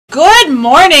Good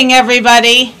morning,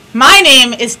 everybody. My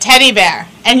name is Teddy Bear,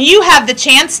 and you have the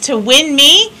chance to win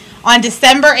me on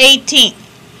December 18th.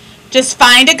 Just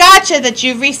find a gotcha that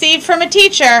you've received from a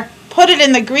teacher, put it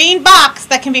in the green box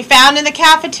that can be found in the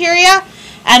cafeteria,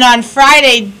 and on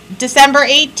Friday, December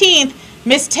 18th,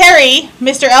 Miss Terry,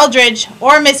 Mr. Eldridge,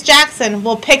 or Miss Jackson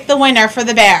will pick the winner for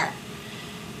the bear.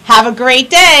 Have a great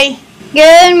day.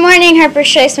 Good morning, Harper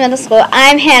Choice Middle School.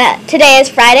 I'm Hannah. Today is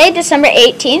Friday, December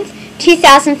 18th,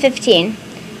 2015.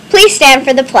 Please stand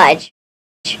for the pledge.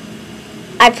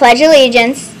 I pledge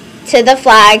allegiance to the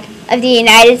flag of the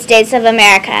United States of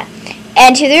America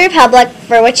and to the republic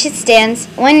for which it stands,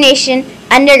 one nation,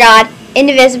 under God,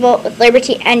 indivisible, with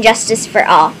liberty and justice for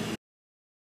all.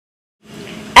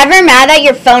 Ever mad that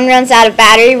your phone runs out of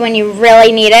battery when you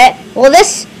really need it? Well,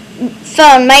 this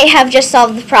phone might have just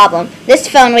solved the problem. This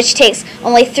phone, which takes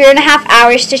only 3.5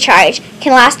 hours to charge,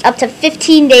 can last up to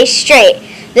 15 days straight.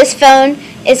 This phone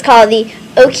is called the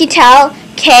Oukitel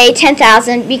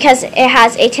K10000 because it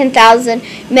has a 10,000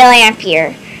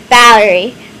 milliampere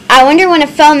battery. I wonder when a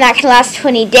phone that can last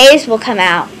 20 days will come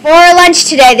out. For lunch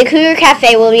today, the Cougar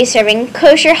Cafe will be serving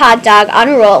kosher hot dog on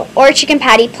a roll or chicken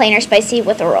patty plain or spicy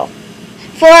with a roll.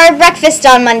 For breakfast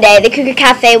on Monday, the Cougar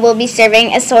Cafe will be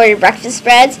serving assorted breakfast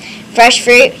spreads, fresh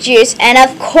fruit, juice, and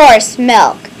of course,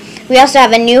 milk. We also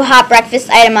have a new hot breakfast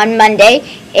item on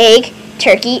Monday, egg,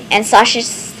 turkey, and sausage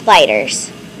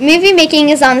sliders. Movie making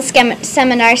is on the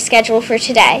seminar schedule for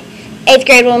today. 8th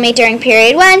grade will meet during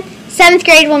period 1, 7th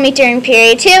grade will meet during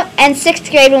period 2, and 6th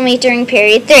grade will meet during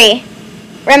period 3.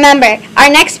 Remember,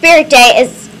 our next Spirit Day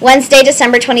is Wednesday,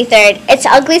 December 23rd. It's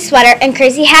Ugly Sweater and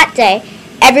Crazy Hat Day.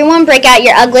 Everyone break out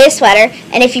your ugliest sweater,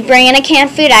 and if you bring in a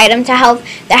canned food item to help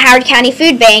the Howard County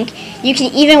Food Bank, you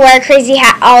can even wear a crazy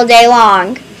hat all day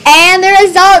long. And the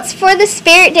results for the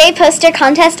Spirit Day poster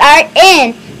contest are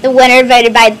in. The winner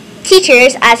voted by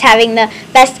teachers as having the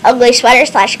best ugly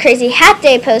sweater / crazy hat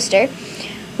day poster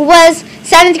was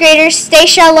 7th grader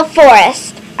Stacia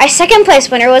LaForest. Our second place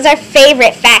winner was our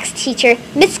favorite facts teacher,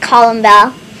 Miss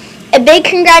Columbell. A big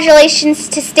congratulations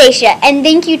to Stacia, and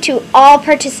thank you to all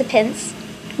participants.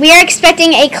 We are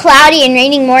expecting a cloudy and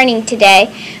raining morning today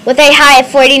with a high of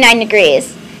 49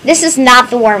 degrees. This is not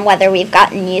the warm weather we've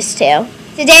gotten used to.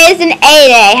 Today is an A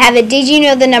Day. Have a did you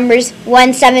know the numbers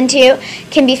 172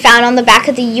 can be found on the back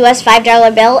of the U.S.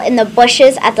 $5 bill in the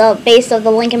bushes at the base of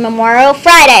the Lincoln Memorial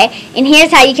Friday. And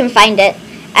here's how you can find it.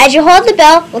 As you hold the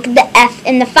bill, look at the F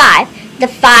in the 5. The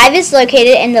 5 is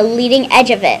located in the leading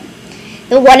edge of it.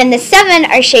 The 1 and the 7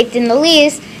 are shaped in the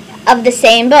leaves of the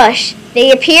same bush.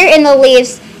 They appear in the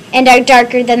leaves and are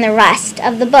darker than the rest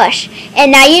of the bush.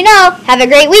 And now you know. Have a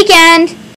great weekend!